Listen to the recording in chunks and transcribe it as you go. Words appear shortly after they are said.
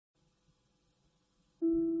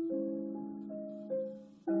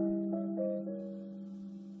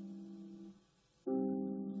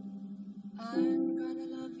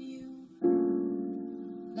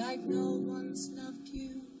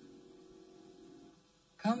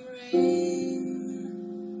Come rain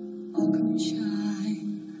or come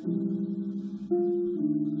shine,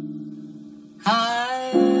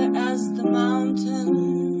 high as the mountain,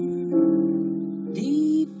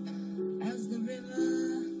 deep as the river.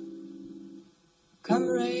 Come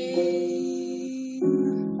rain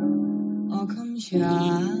or come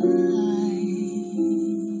shine.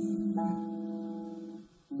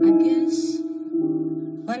 I guess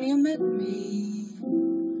when you met me,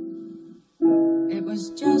 it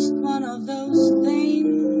was just one of those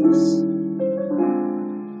things.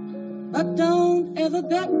 But don't ever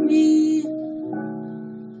bet me,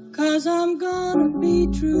 'cause I'm gonna be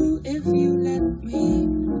true if you let me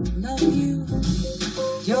love you.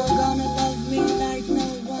 You're gonna love me like no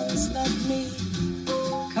one's loved me.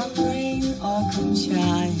 Come rain or come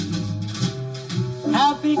shine,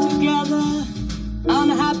 happy together,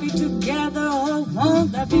 unhappy together, oh,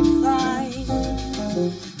 won't that be fine?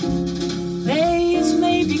 Days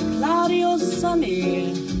may be cloudy or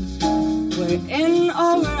sunny, we're in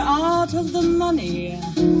or we're out of the money,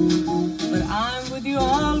 but I'm with you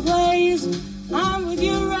always, I'm with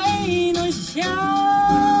you rain or shine.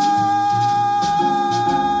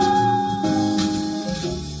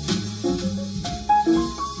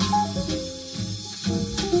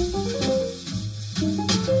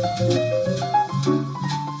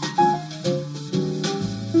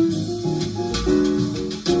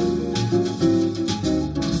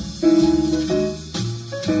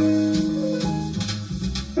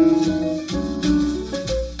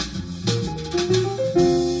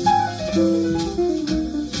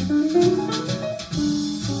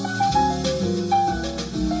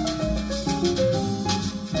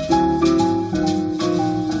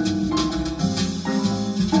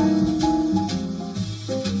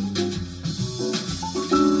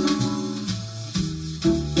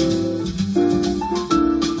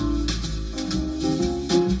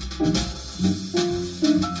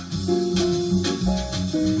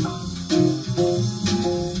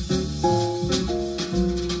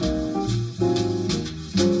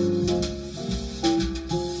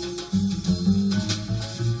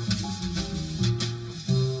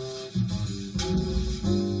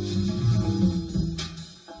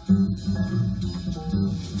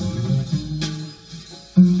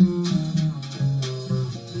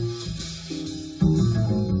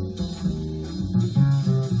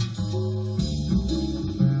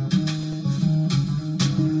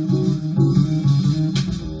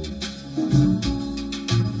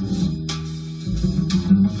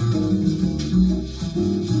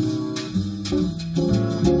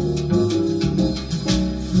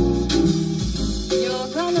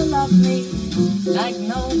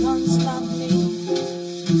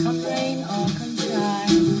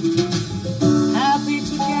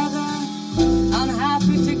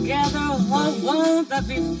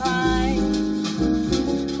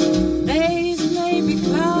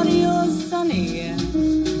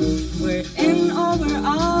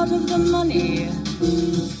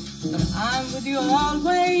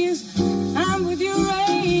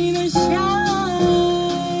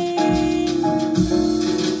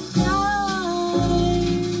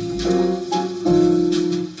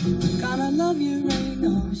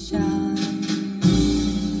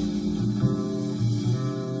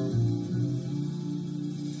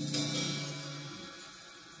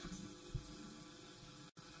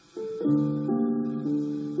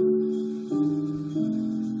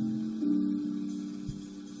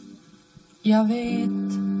 Jag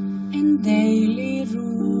vet en dejlig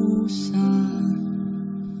rosa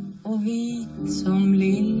och vit som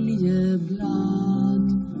liljeblad.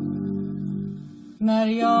 När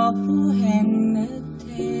jag på henne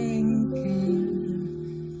tänker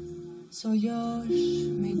så görs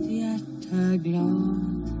mitt hjärta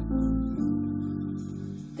glad.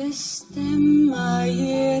 Det stämma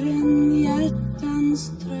ger en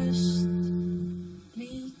hjärtans tröst,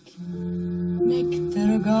 lik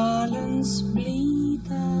nektargalens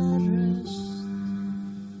blida röst.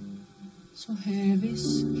 Så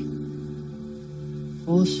hövisk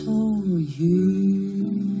och så djup.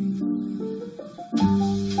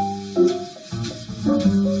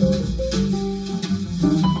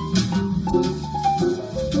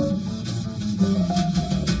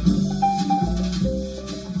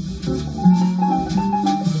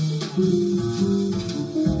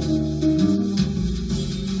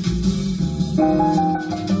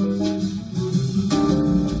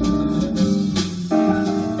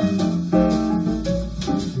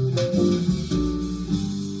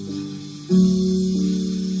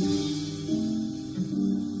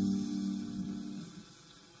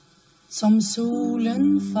 Som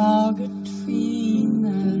solen fagert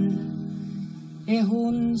skiner är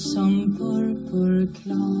hon som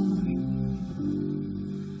purpurklar.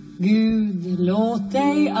 Gud, låt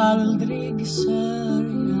dig aldrig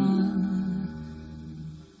sörja,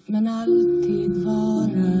 men alltid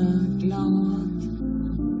vara glad.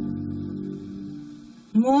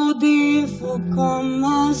 Må det få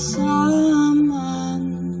komma samman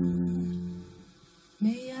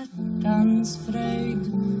med hjärtans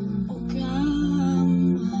fröjd och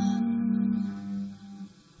gamman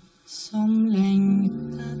som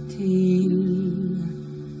längtar till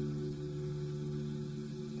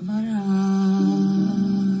varann.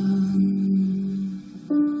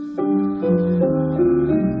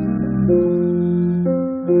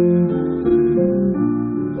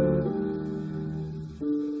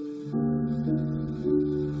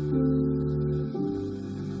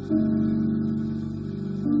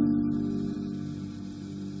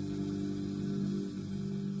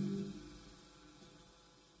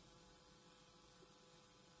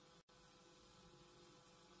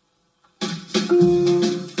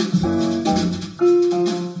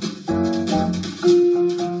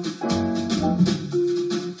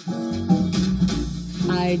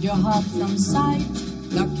 Hide your heart from sight,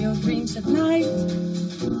 lock your dreams at night.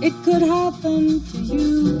 It could happen to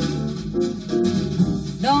you.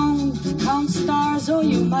 Don't count stars or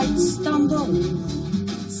you might stumble.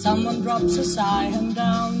 Someone drops a sigh and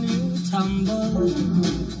down you tumble.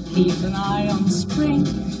 Keep an eye on spring,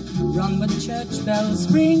 run when church bells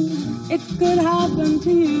ring. It could happen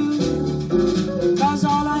to you. 'Cause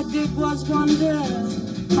all I did was wonder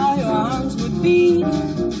how your arms would be,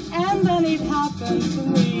 and then it happened to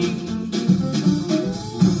me.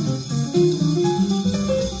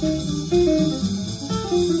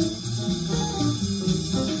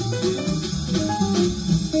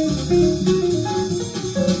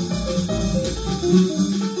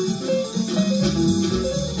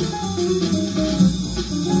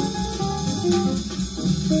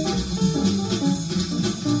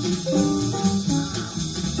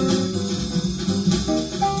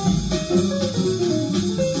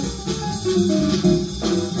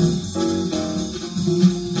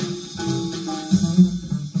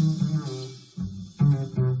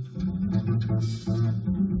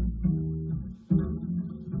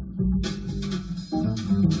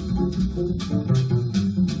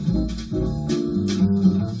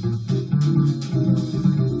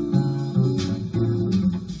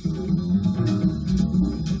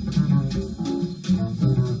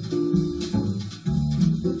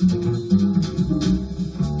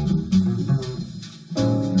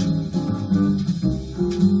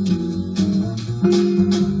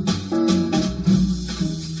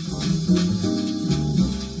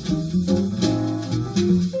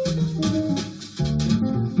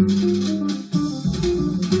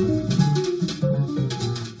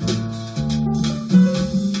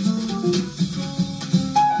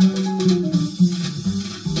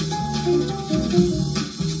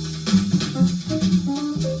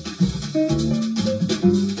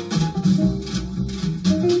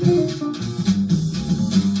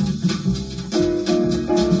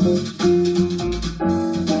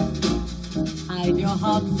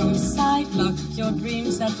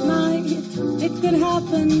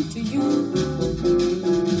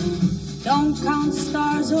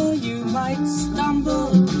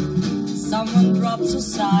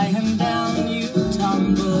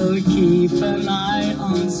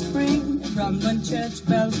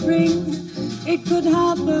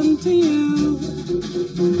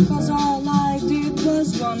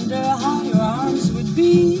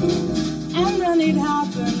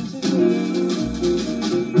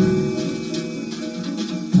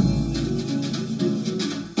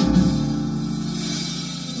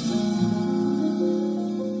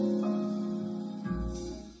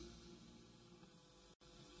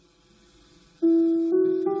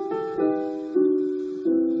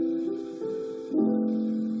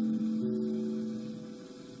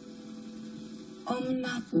 Om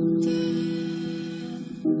natten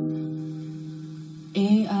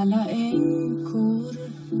är alla änkor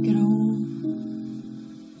grå,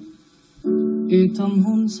 utom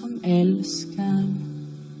hon som älskar,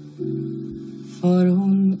 för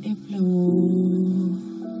hon är blå.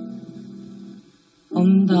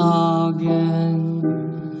 Om dagen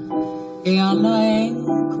är alla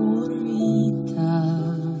änkor vita,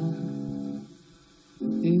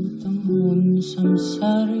 utom hon som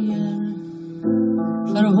sörjer,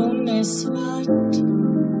 för hon är svart.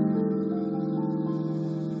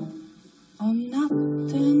 Om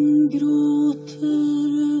natten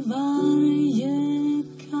gråter varje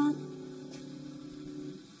katt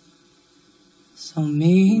som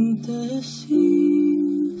inte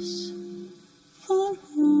syns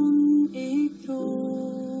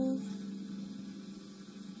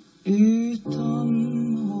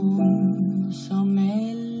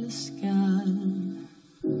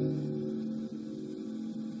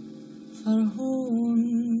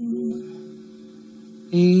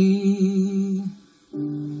i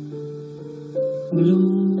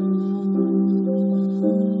blå.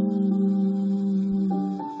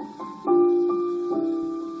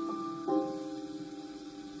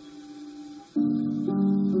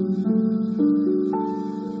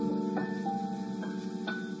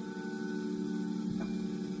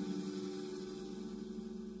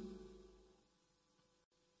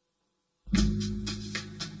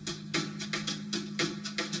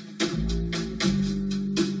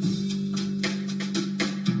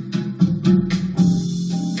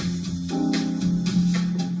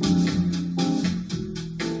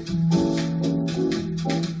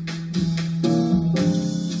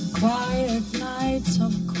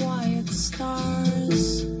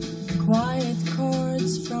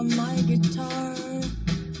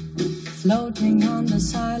 Floating on the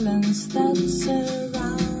silence that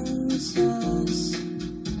surrounds us.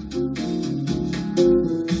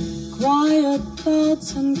 Quiet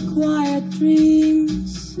thoughts and quiet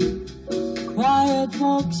dreams. Quiet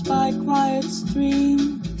walks by quiet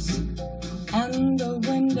streams. And a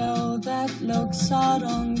window that looks out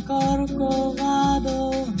on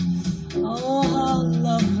Corcovado. Oh, how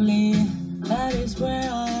lovely. That is where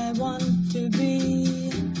I want to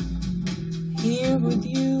be. Here with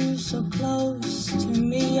you, so close to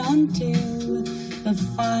me until the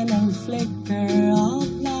final flicker of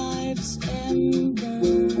life's ember.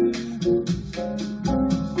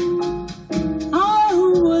 I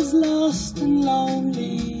was lost and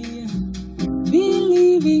lonely,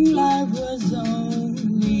 believing life was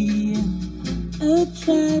only a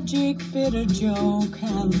tragic, bitter joke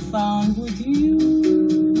I've found with you.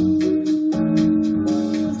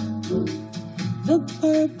 The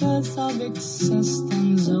purpose of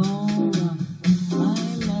existence, oh, my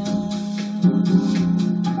love.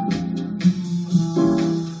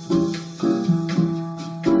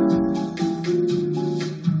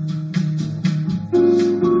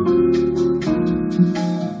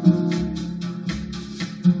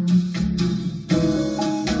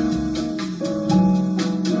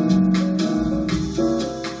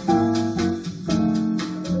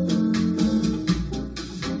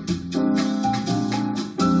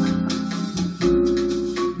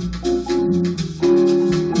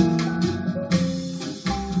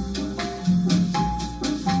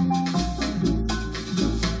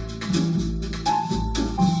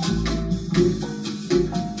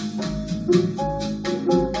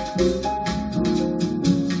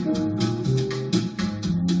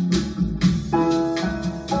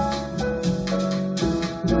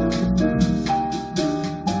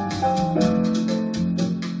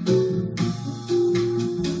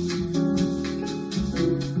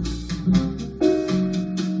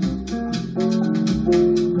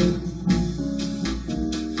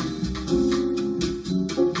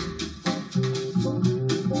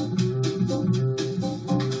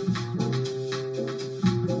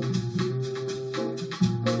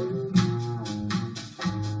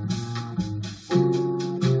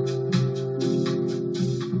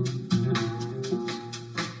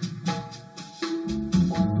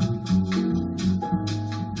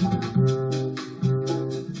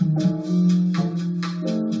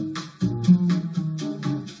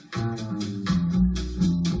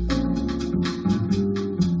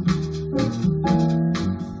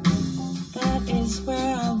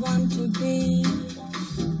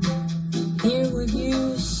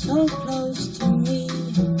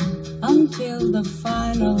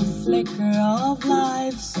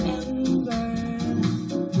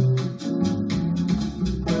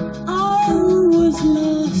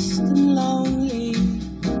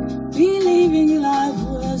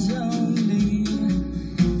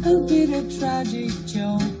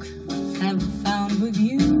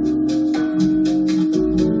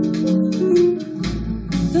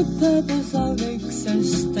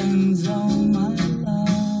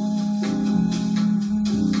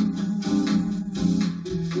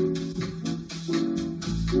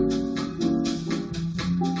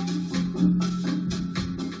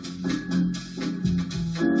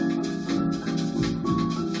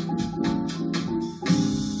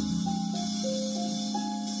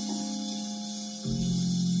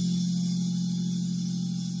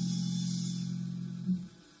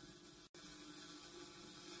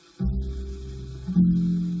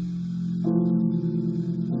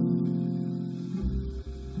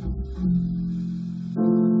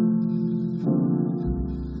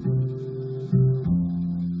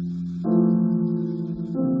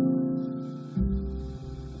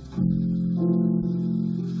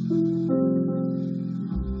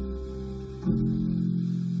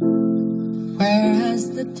 Where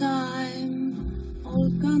has the time all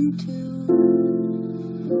gone to?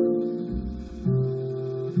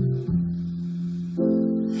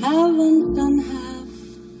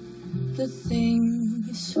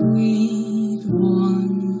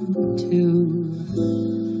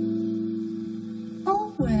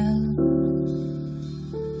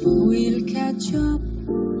 we'll catch up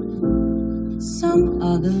some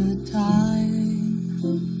other time.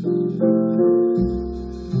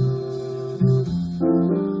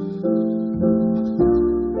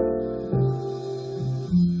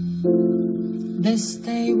 This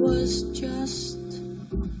day was just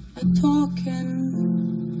a talking.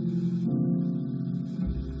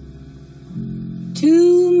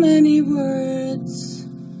 Too many words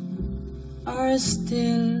are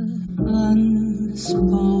still unspoken.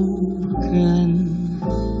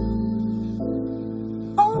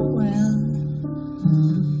 Oh well,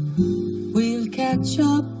 we'll catch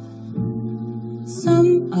up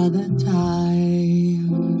some other time.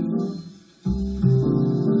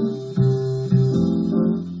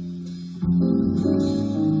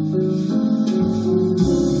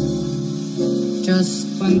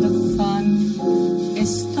 Just when the fun is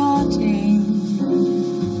starting,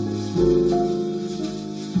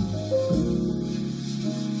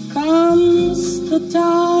 comes the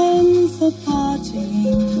time for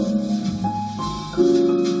parting.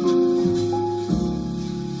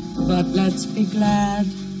 But let's be glad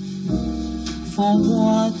for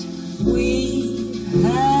what we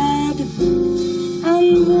had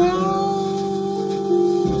and what's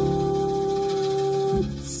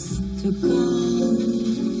to come.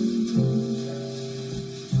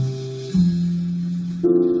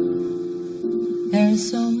 There's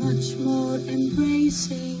so much more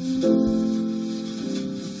embracing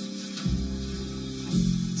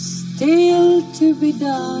still to be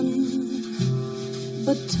done,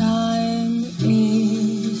 but time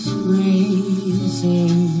is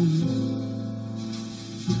racing.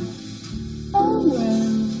 Oh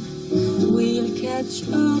well, we'll catch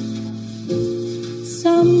up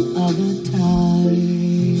some other time.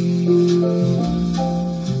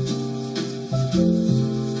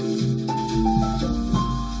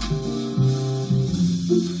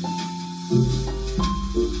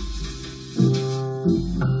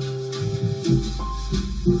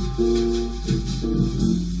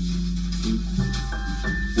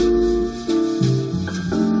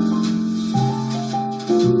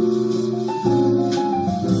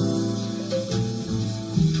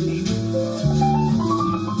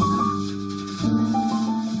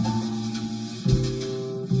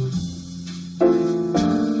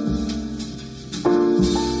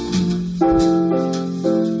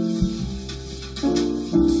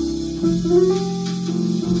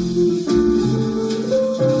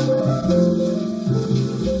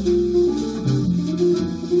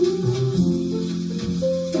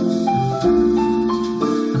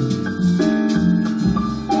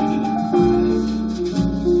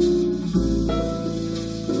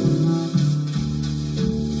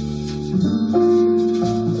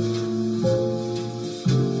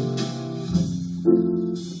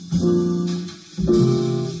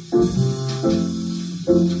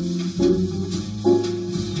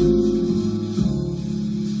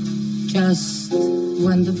 Just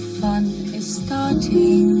when the fun is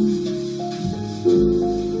starting,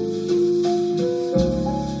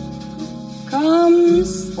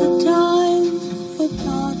 comes the time for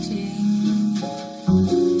parting.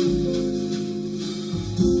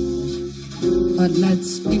 But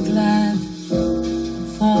let's be glad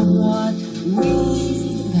for what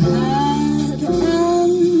we've had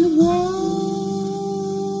and what's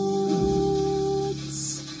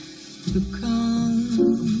to come.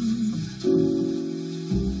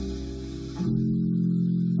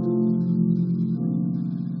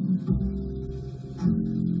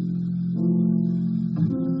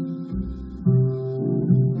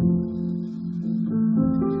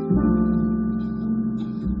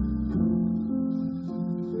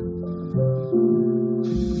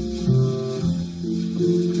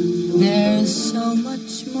 There's so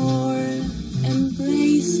much more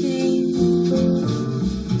embracing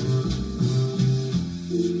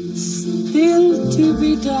still to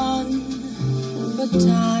be done, but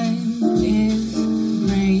time is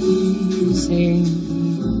racing.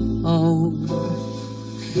 Oh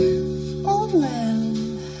well,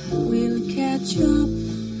 we'll catch up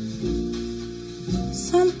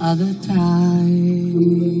some other time.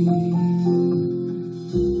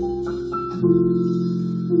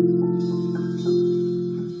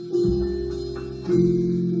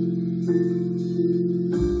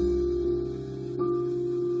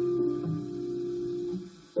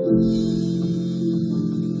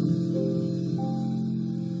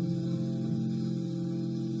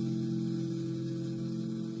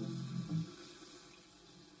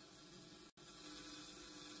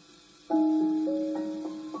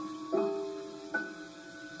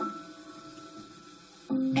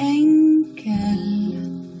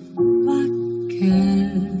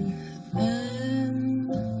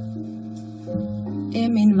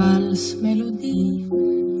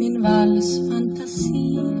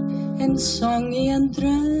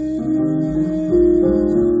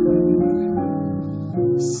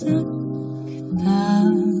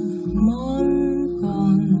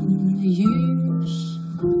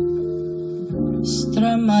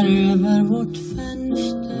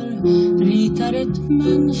 ett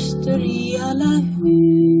mönster i alla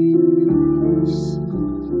hus.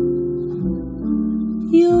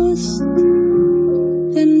 Just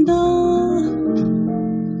den dag,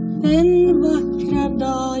 en vackra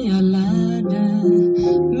dag jag lärde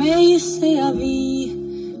mig säga vi,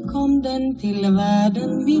 kom den till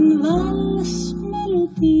världen, min valsmelodi.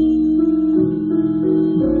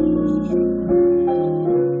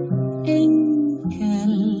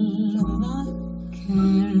 Enkel,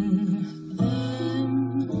 vacker,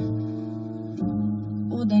 öm,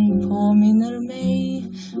 och den påminner mig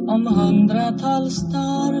om hundratals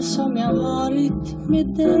dagar som jag varit med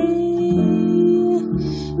dig.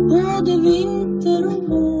 Både vinter och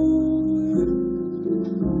vår,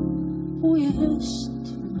 och i höst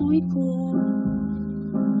och igår.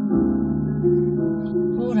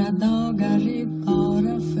 Våra dagar är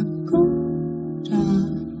bara för korta.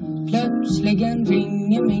 Plötsligen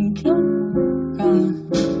ringer min klocka.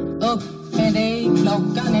 Upp med dig,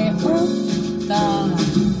 klockan är 8.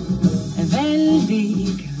 Väldig,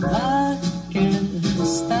 vacker,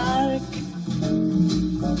 stark.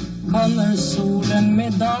 Kommer solen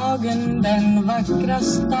med dagen, den vackra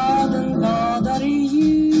staden badar i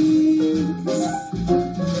ljus.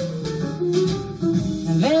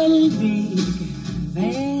 Väldig,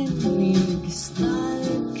 vänlig,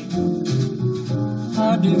 stark.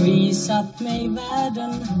 Har du visat mig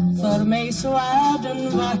världen, för mig så är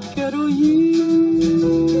den vacker och ljus.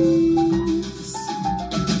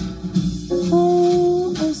 På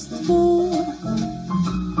oss två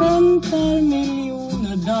väntar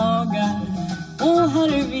miljoner dagar, och här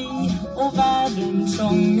är vi och världen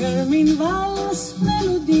sjunger min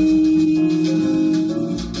valsmelodi.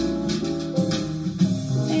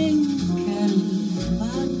 Enkel,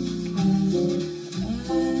 vacker,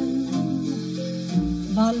 öm.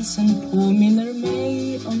 Valsen påminner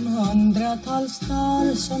mig om hundratals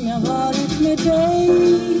dagar som jag varit med dig.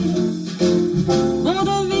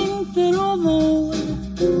 Både vinter och vår,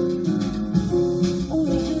 och i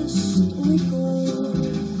höst och igår.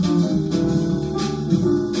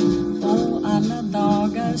 Och alla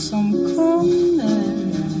dagar som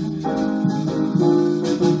kommer.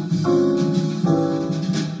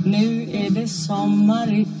 Nu är det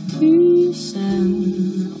sommar i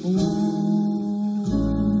 1000 år.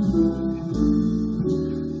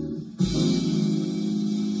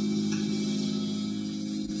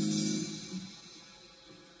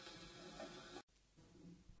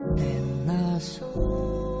 Denna sång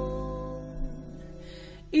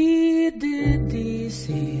är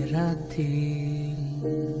dedicerad till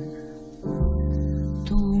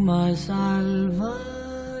Thomas Alva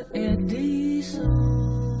Edison.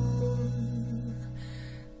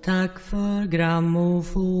 Tack för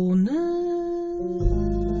grammofonen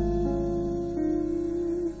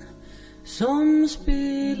som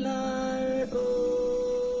spelar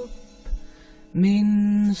upp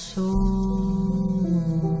min sång.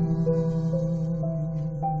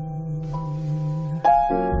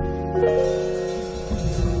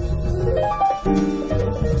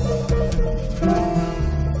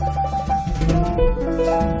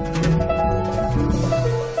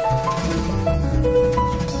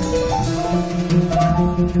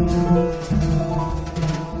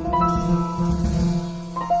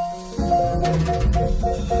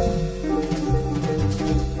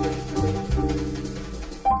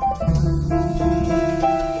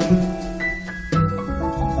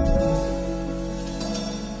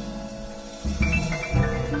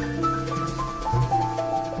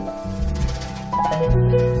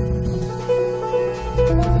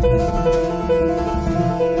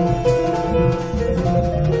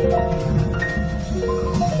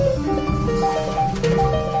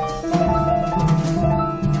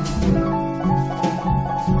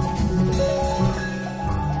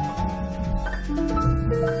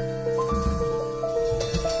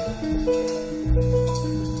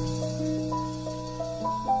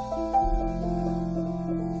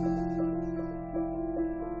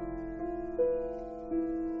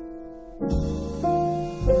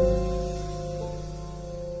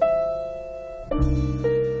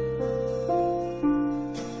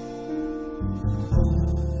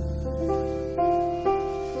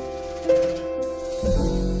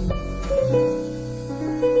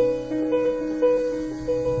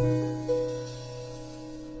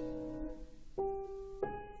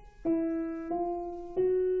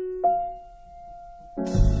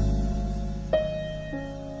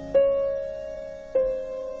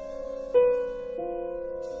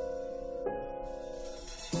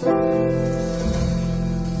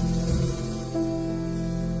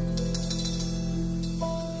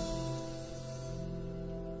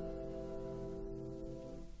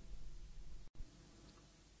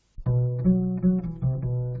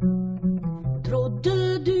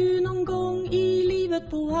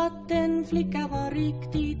 på att en flicka var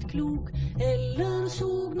riktigt klok. Eller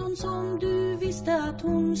såg någon som du visste att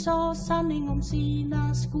hon sa sanning om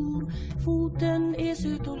sina skor. Foten är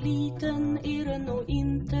söt och liten är den och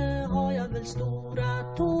inte har jag väl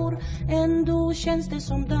stora tår. Ändå känns det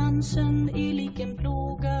som dansen är lik en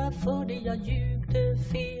plåga för det jag ljugde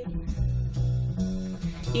fel.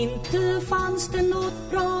 Inte fanns det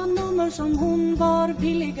något bra nummer som hon var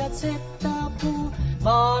villig att sätta på.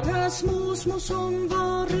 Bara små som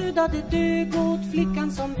var röda det dög åt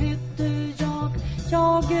flickan som hette jag.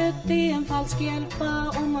 Jaget är en falsk hjälpa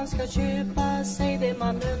om man ska köpa sig det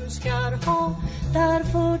man önskar ha.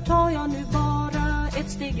 Därför tar jag nu bara ett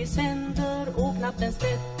steg i sänder och knappt ens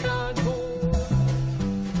detta går.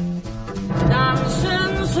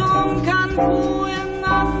 Dansen som kan få en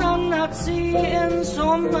annan att se en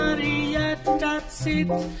sommar i hjärtat sitt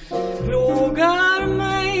plågar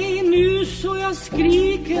mig nu så jag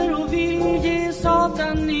skriker och vill ge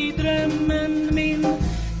satan i drömmen min.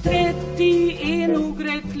 30 är nog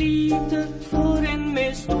rätt litet för en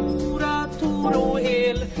med stora tår och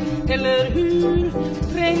hel. Eller hur?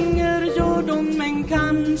 Tränger gör de, men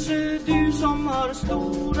kanske du som har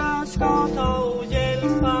stora ska ta och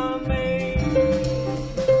hjälpa mig.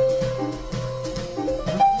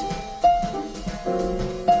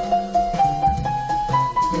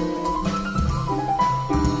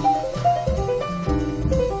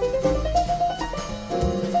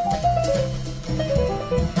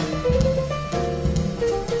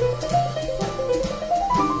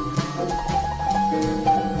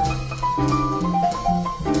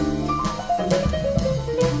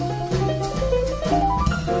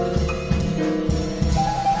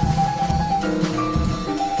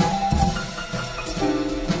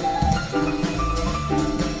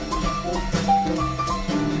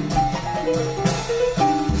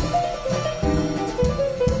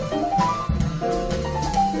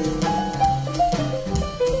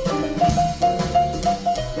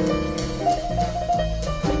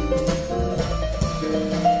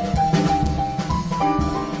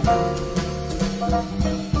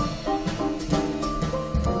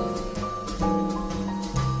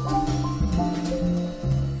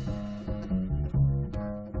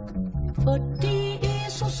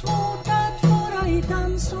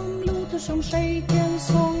 Som shakens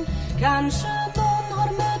sång. Kanske någon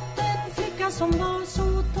har mött en flicka som var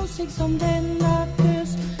så tossig som denna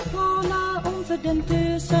tös. Tala om för den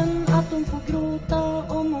tösen att hon får gråta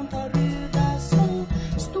om hon tar röda små.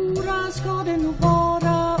 Stora ska det nog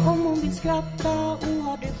vara om hon vill skratta och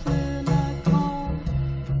ha det sköna kvar.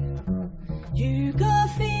 Ljuga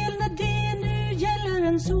fel när det nu gäller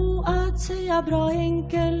en så att säga bra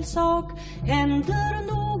enkel sak. Händer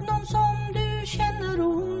nog någon som du känner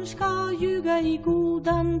och hon ska ljuga i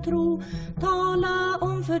godan tro. Tala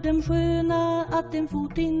om för dem sköna att en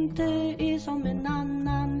fot inte är som en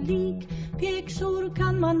annan lik. Pexor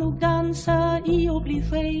kan man nog dansa i och bli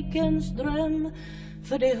shakens dröm.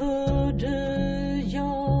 För det hörde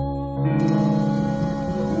jag.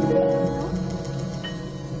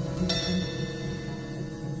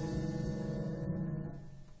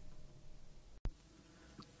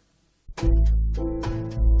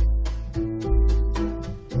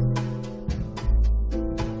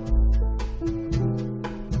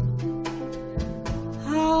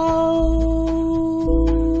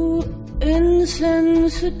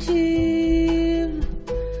 Insensitive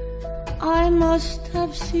I must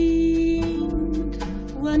have seemed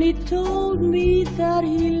when he told me that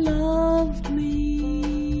he loved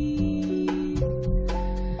me.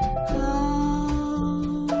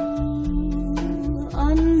 How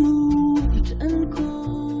unmoved and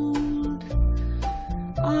cold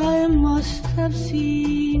I must have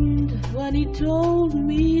seemed when he told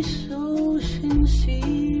me so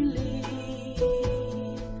sincerely.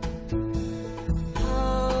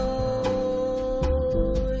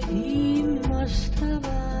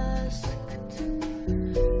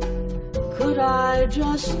 I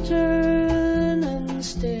just turn and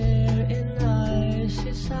stare in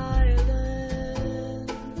icy silence.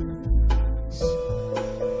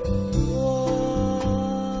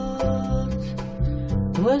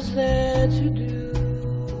 What was there to do?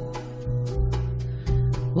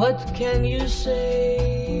 What can you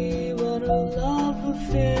say when a love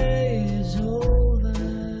affair is over?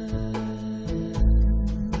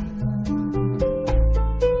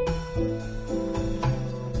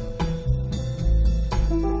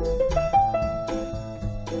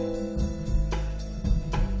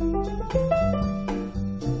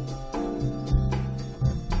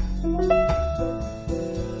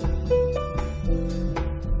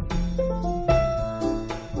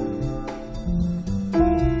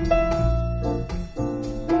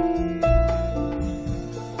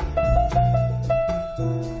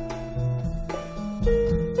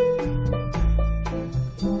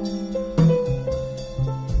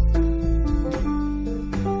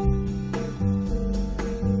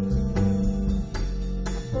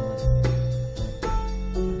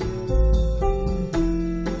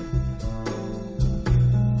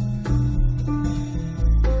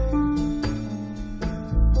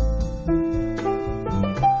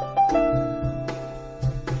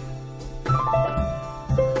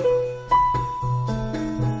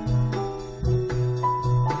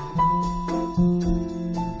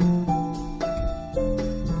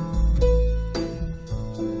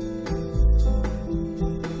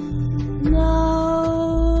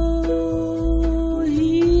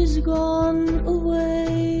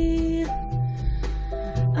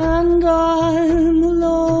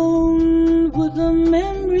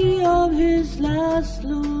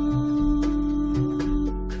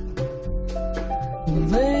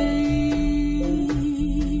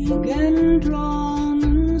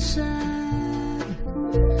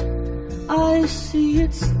 see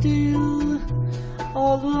it still,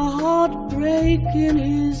 all the heartbreak in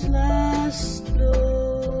his last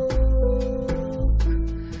look.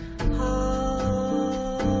 How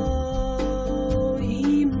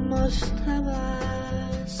he must have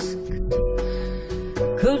asked,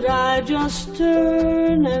 could I just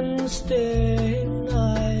turn and stare in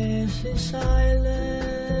icy silence?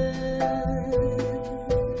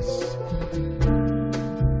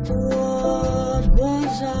 What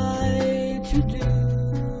was I to do?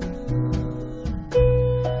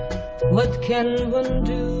 What can one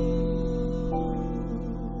do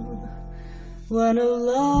when a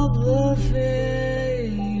love affair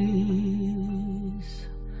is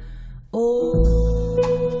over?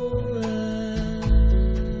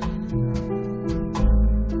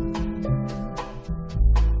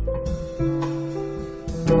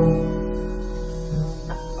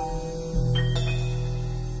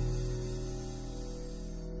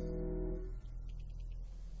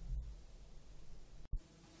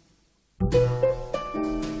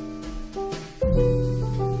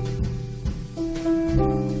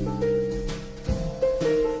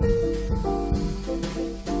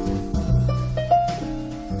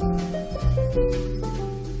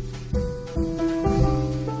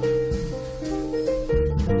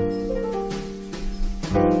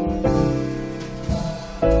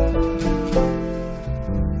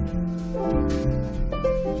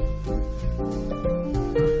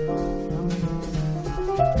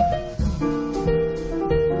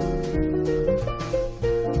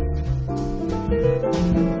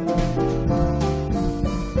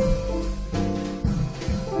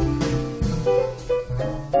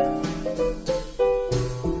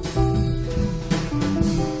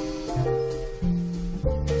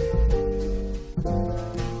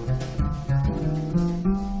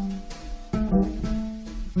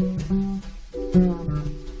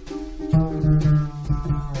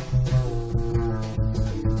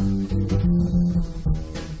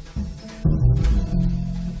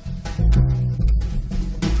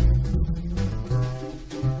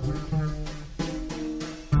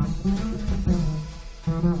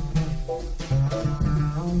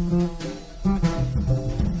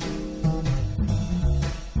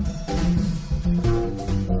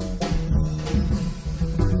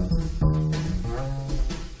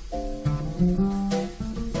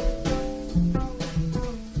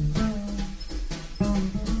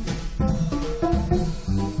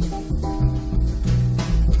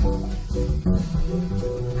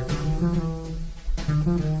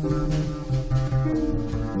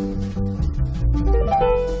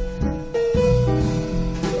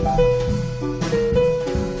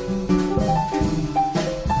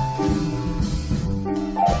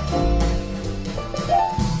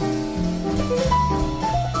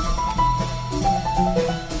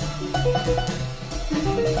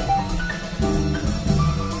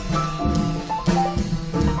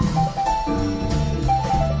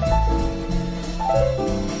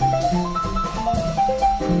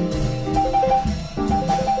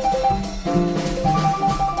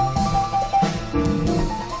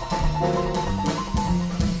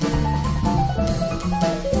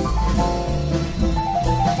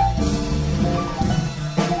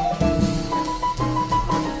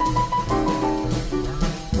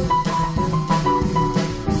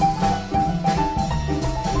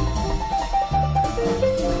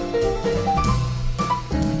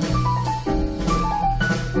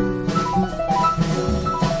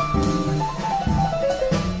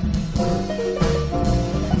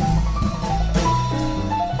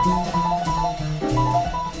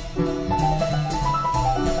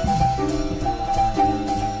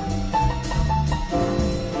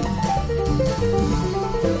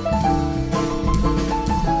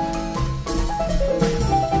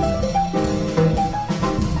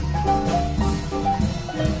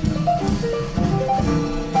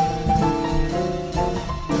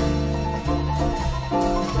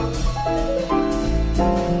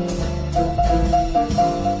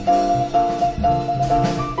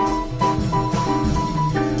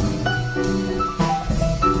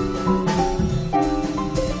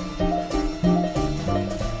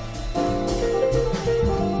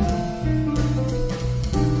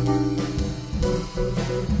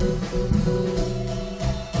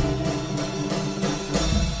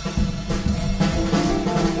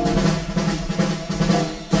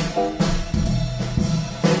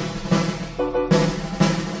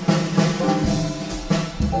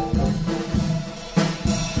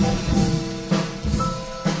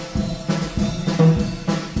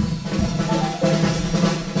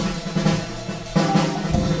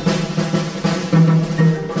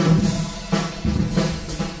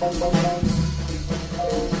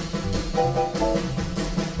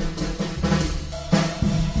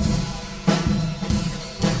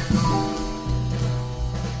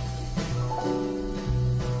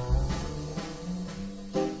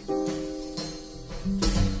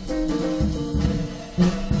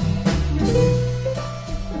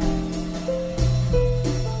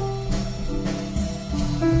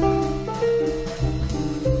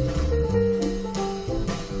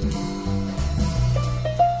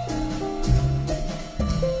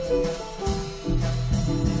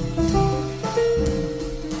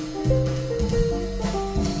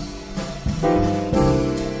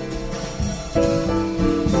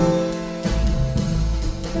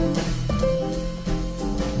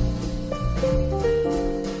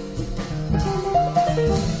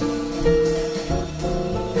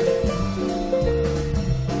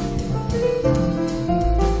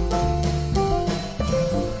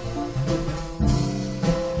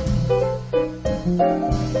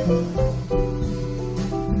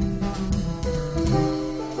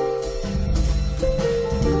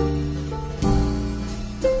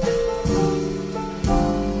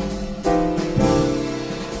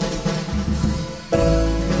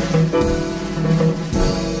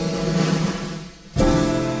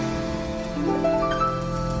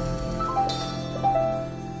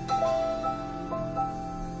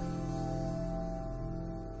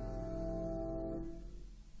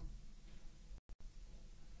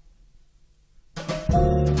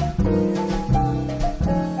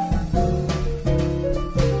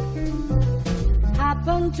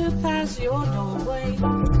 To pass your doorway,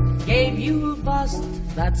 gave you a bust,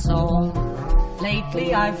 that's all.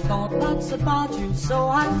 Lately I've thought lots about you, so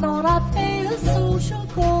I thought I'd pay a social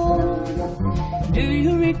call. Do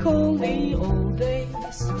you recall the old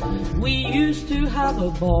days? We used to have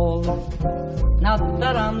a ball. Not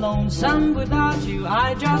that I'm lonesome without you,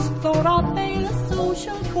 I just thought I'd pay a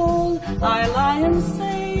social call. I lie and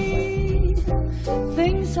say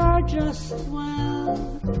things are just well,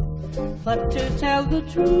 but to tell the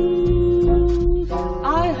truth,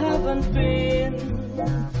 I haven't been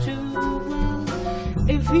too well.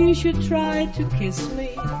 If he should try to kiss me,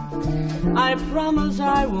 I promise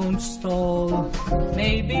I won't stall.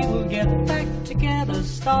 Maybe we'll get back together,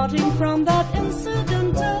 starting from that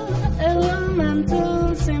incidental,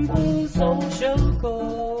 elemental, simple social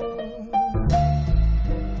call.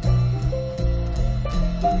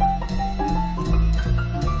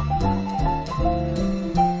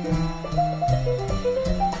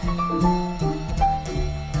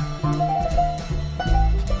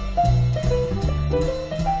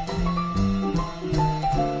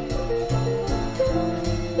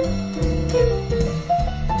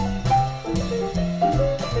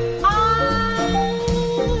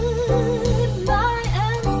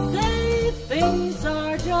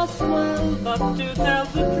 But to tell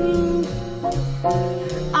the truth,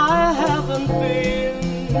 I haven't been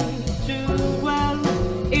too well.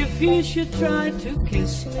 If you should try to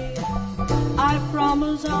kiss me, I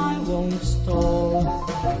promise I won't stall.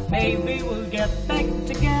 Maybe we'll get back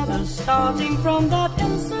together, starting from that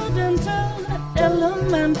incidental,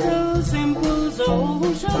 elemental, simple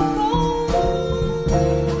social call.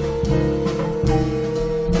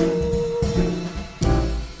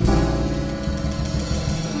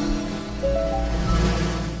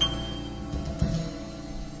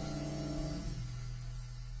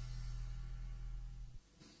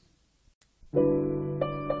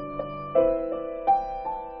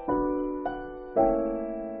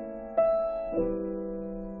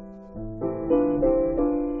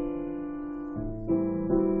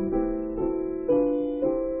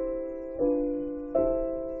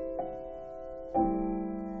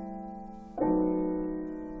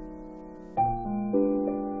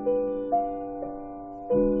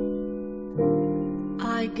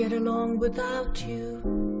 Get along without you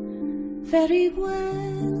very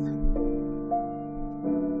well.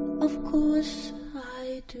 Of course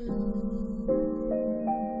I do.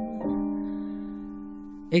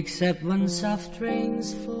 Except when soft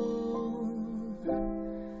rains fall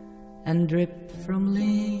and drip from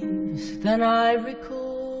leaves, then I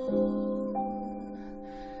recall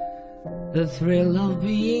the thrill of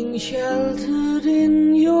being sheltered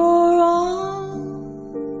in your arms.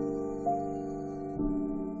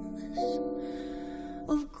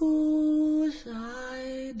 Of course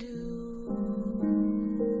I do,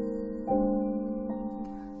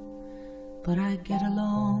 but I get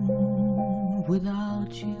along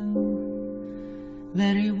without you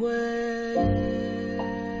very well.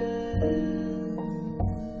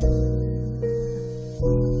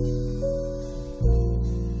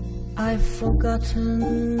 I've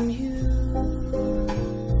forgotten you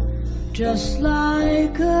just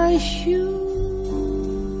like a shoe.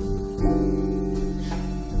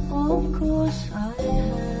 Of course I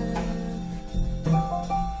have,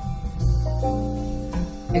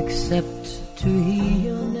 except to hear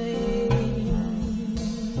your name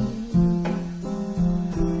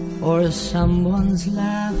or someone's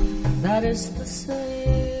laugh that is the same.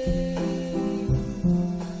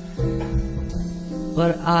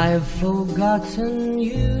 But I've forgotten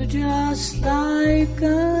you just like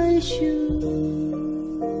I should.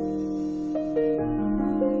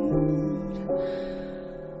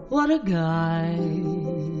 What a guy,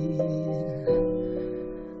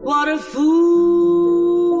 what a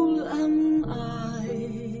fool am I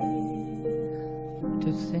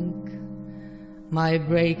to think my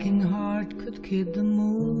breaking heart could kid the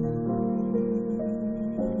moon.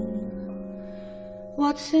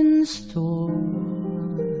 What's in store?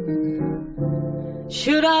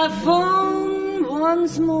 Should I phone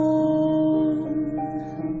once more?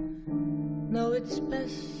 so it's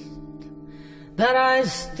best that I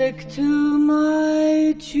stick to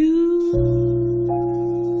my tune.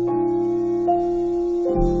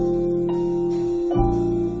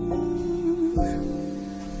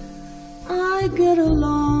 I get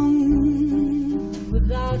along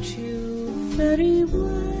without you very well.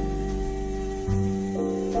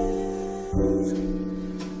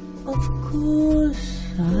 Of course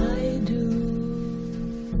I do.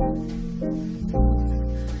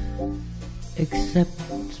 Except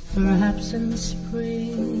perhaps in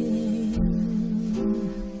spring.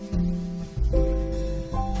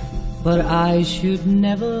 But I should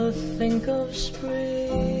never think of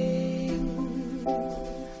spring,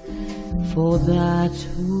 for that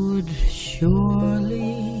would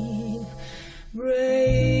surely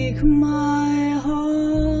break my heart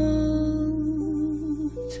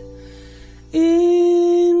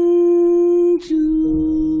in two.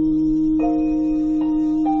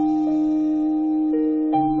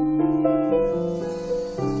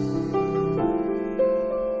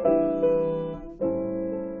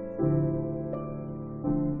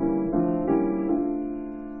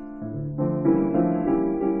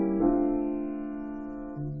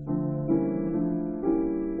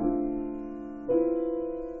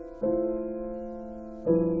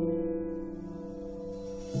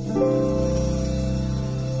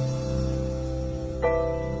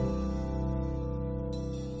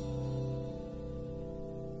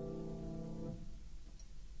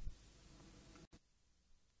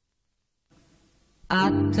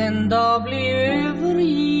 Att en dag bli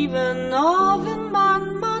övergiven av en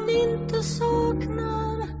man man inte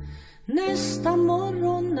saknar, nästa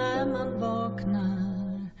morgon när man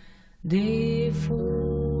vaknar, det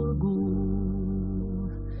får gå.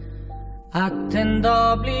 Att en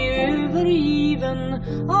dag bli övergiven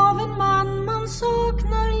av en man man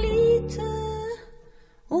saknar lite,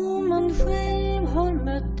 och man själv har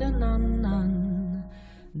mött en annan,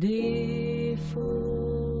 det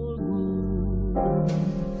får gå.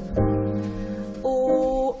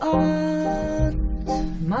 Och att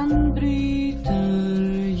man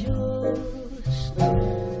bryter just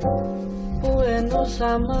på en och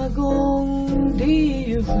samma gång, det är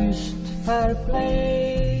ju schysst fair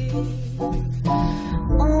play.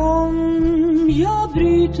 Om jag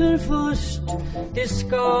bryter först, det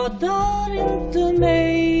skadar inte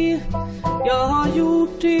mig. Jag har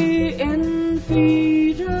gjort det 1,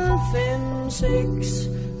 4, 5, 6,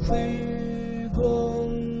 7 gånger.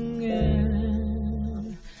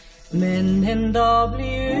 Men en dag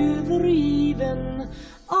blir övergiven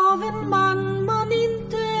av en man man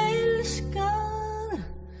inte älskar,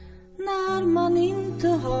 när man inte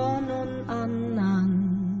har någon annan.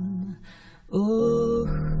 Usch,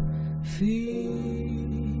 fy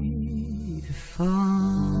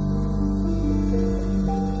fan.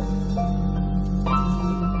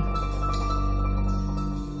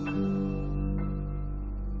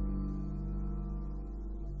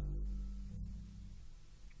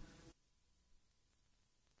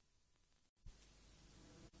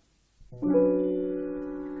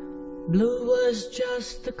 Blue was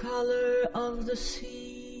just the color of the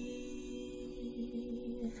sea,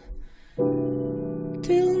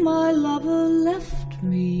 till my lover left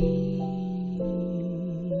me.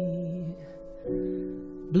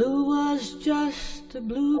 Blue was just a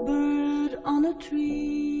bluebird on a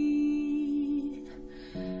tree,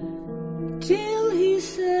 till he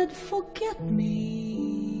said forget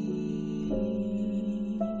me.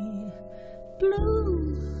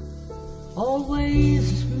 Blue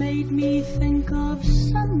always made me think of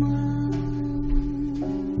summer,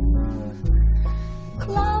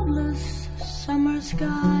 cloudless summer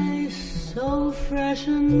skies, so fresh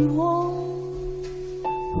and warm.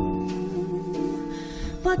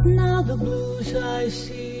 But now the blues I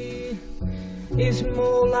see is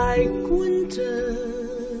more like winter,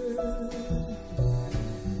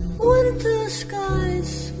 winter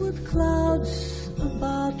skies with clouds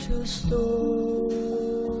about to storm.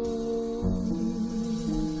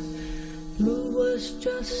 Blue was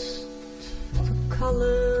just the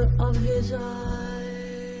color of his eyes,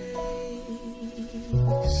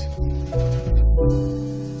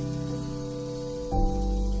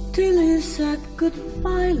 till he said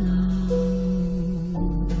goodbye, love.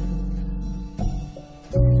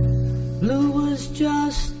 Blue was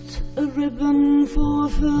just a ribbon for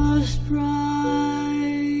first prize,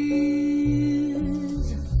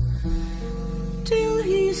 till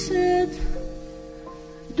he said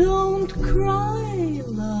don't cry,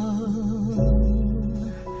 love.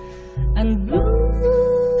 And blues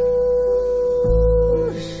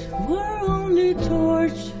were only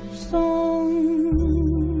torch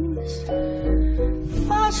songs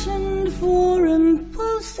fashioned for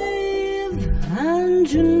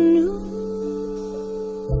ingenue.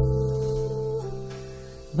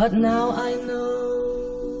 But now I know,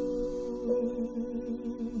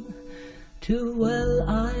 too well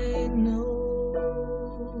I know,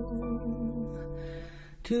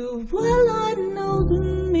 too well I know the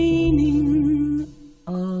meaning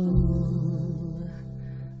of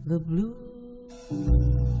the blues.